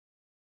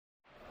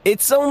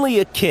It's only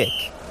a kick,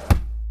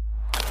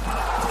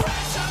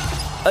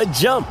 a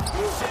jump,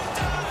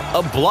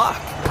 a block.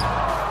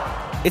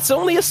 It's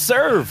only a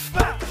serve.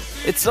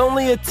 It's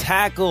only a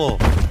tackle,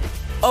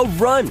 a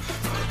run.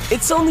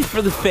 It's only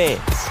for the fans.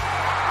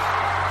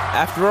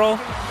 After all,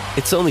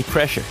 it's only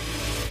pressure.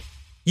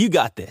 You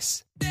got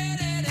this.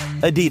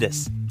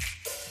 Adidas.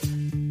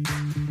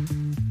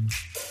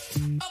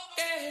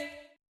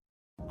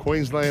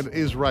 Queensland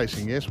is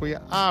racing. Yes, we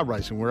are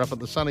racing. We're up at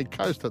the sunny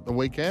coast at the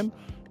weekend,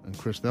 and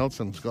Chris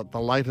Nelson's got the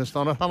latest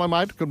on it. Hello,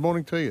 mate. Good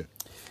morning to you.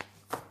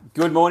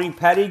 Good morning,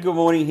 Paddy. Good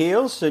morning,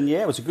 Heels. And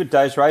yeah, it was a good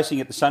day's racing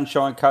at the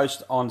Sunshine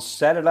Coast on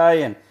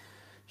Saturday, and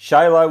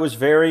Shaylo was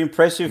very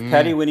impressive,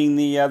 Paddy, winning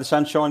the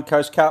Sunshine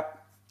Coast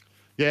Cup.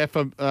 Yeah,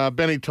 for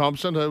Benny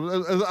Thompson, a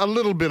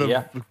little bit of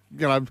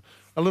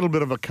a little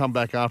bit of a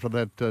comeback after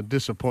that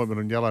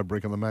disappointment in Yellow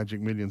Brick and the Magic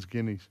Millions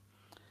Guineas.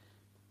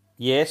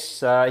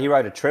 Yes, he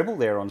rode a treble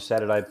there on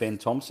Saturday, Ben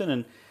Thompson,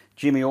 and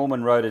Jimmy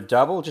Orman rode a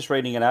double. Just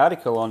reading an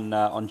article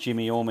on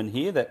Jimmy Orman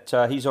here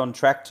that he's on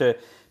track to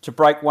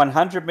break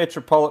 100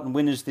 Metropolitan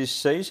winners this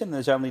season.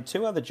 There's only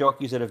two other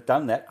jockeys that have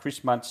done that,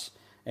 Chris Muntz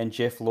and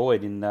Jeff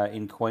Lloyd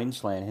in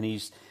Queensland, and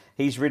he's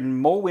ridden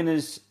more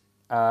winners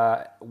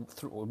than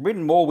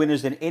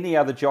any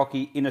other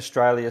jockey in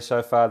Australia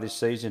so far this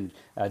season.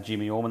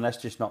 Jimmy Orman, that's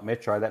just not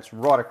Metro, that's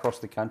right across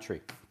the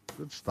country.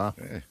 Good stuff.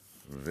 Yeah,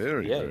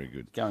 very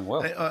good. Going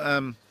well. Hey,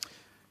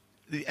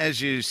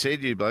 as you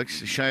said, you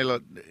blokes,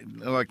 Shayla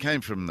came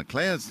from the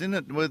clouds, didn't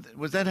it?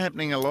 Was that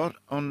happening a lot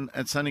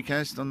at Sunny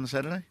Coast on the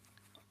Saturday?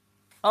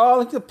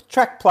 Oh, I think the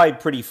track played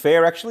pretty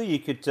fair, actually. You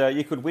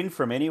could win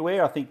from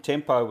anywhere. I think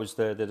tempo was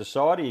the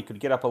decider. You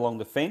could get up along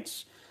the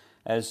fence,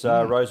 as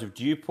Rose of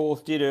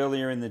Dewporth did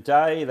earlier in the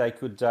day. They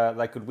could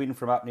win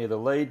from up near the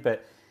lead,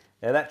 but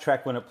that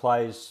track, when it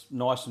plays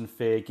nice and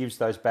fair, gives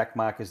those back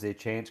markers their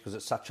chance because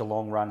it's such a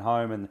long run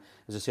home. And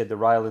as I said, the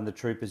rail in the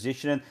true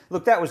position. And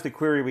look, that was the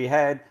query we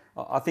had.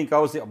 I think I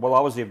was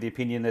of the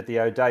opinion that the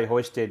O'Day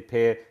Hoisted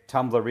pair,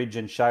 Tumbler Ridge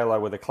and Shaylo,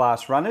 were the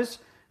class runners,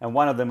 and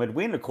one of them would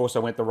win. Of course, I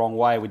went the wrong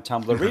way with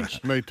Tumbler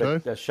Ridge. Me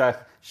too. But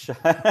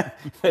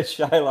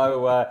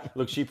Shaylo,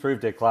 look, she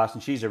proved her class,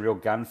 and she's a real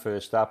gun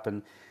first up.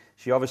 And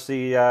she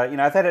obviously,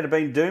 if that had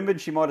been Doomben,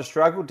 she might have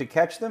struggled to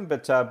catch them,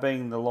 but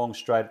being the long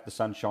straight at the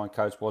Sunshine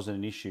Coast wasn't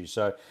an issue.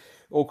 So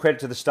all credit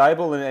to the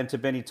stable and to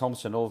Benny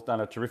Thompson, all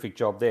done a terrific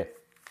job there.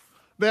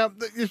 Now,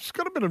 you've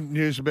got a bit of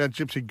news about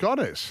Gypsy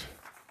Goddess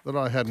that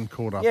I hadn't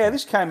caught up on.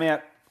 This came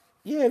out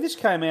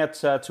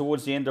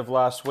towards the end of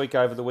last week,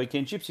 over the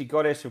weekend. Gypsy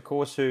Goddess, of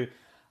course, who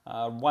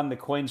won the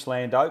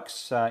Queensland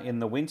Oaks in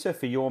the winter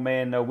for your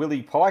man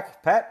Willie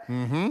Pike, Pat.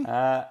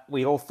 Mm-hmm.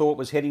 We all thought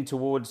was heading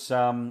towards,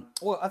 I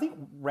think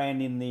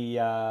ran in the,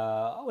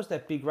 what was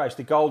that big race?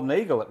 The Golden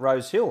Eagle at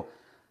Rose Hill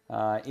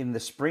in the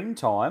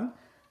springtime.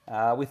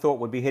 We thought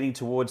would be heading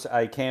towards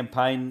a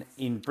campaign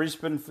in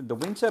Brisbane for the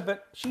winter,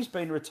 but she's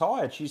been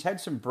retired. She's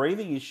had some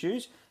breathing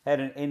issues, had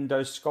an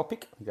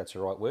endoscopic, I think that's the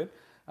right word,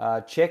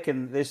 check,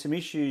 and there's some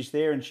issues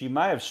there, and she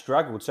may have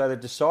struggled, so they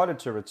decided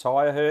to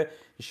retire her.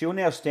 She'll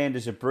now stand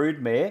as a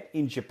broodmare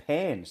in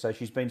Japan, so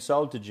she's been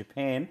sold to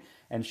Japan,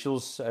 and she'll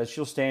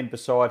stand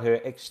beside her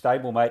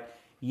ex-stablemate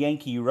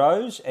Yankee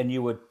Rose. And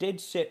you were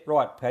dead set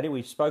right, Paddy.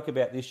 We spoke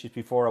about this just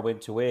before I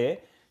went to air.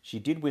 She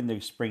did win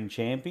the Spring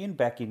Champion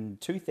back in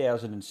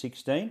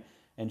 2016,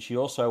 and she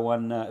also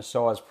won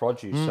Size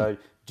Produce. So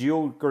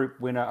dual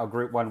Group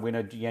 1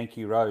 winner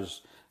Yankee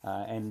Rose.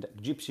 And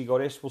Gypsy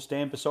Goddess will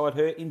stand beside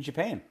her in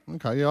Japan.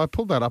 Okay, yeah, I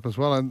pulled that up as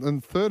well.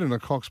 And third in a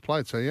Cox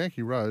Plate, so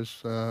Yankee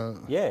Rose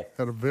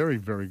had a very,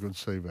 very good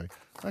CV.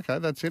 Okay,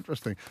 that's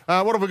interesting.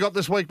 What have we got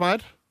this week,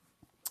 mate?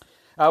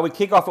 We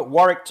kick off at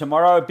Warwick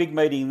tomorrow, a big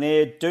meeting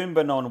there.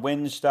 Doomben on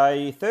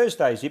Wednesday.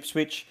 Thursday's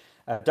Ipswich.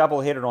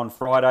 Double-headed on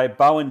Friday.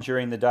 Bowen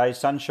during the day.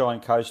 Sunshine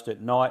Coast at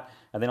night.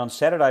 And then on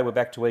Saturday, we're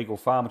back to Eagle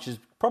Farm, which is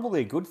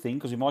probably a good thing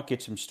because we might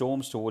get some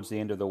storms towards the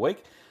end of the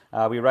week.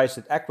 We race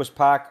at Aquas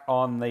Park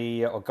on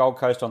the Gold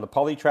Coast on the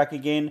Poly track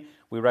again.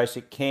 We race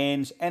at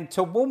Cairns, and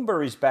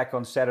Toowoomba is back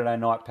on Saturday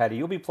night, Paddy.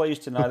 You'll be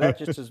pleased to know that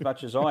just as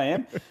much as I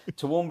am.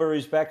 Toowoomba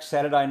is back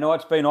Saturday night.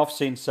 It's been off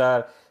since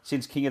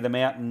King of the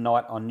Mountain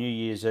night on New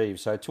Year's Eve.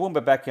 So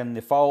Toowoomba back in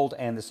the fold,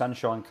 and the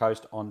Sunshine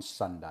Coast on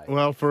Sunday.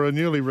 Well, for a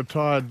newly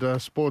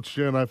retired sports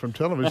journo from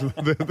television,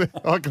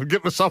 I could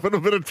get myself in a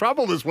bit of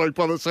trouble this week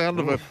by the sound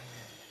of it.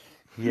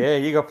 Yeah,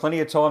 you got plenty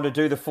of time to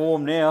do the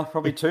form now.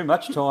 Probably too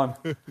much time.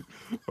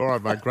 All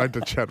right, mate. Great to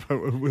chat.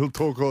 We'll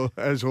talk,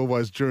 as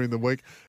always, during the week.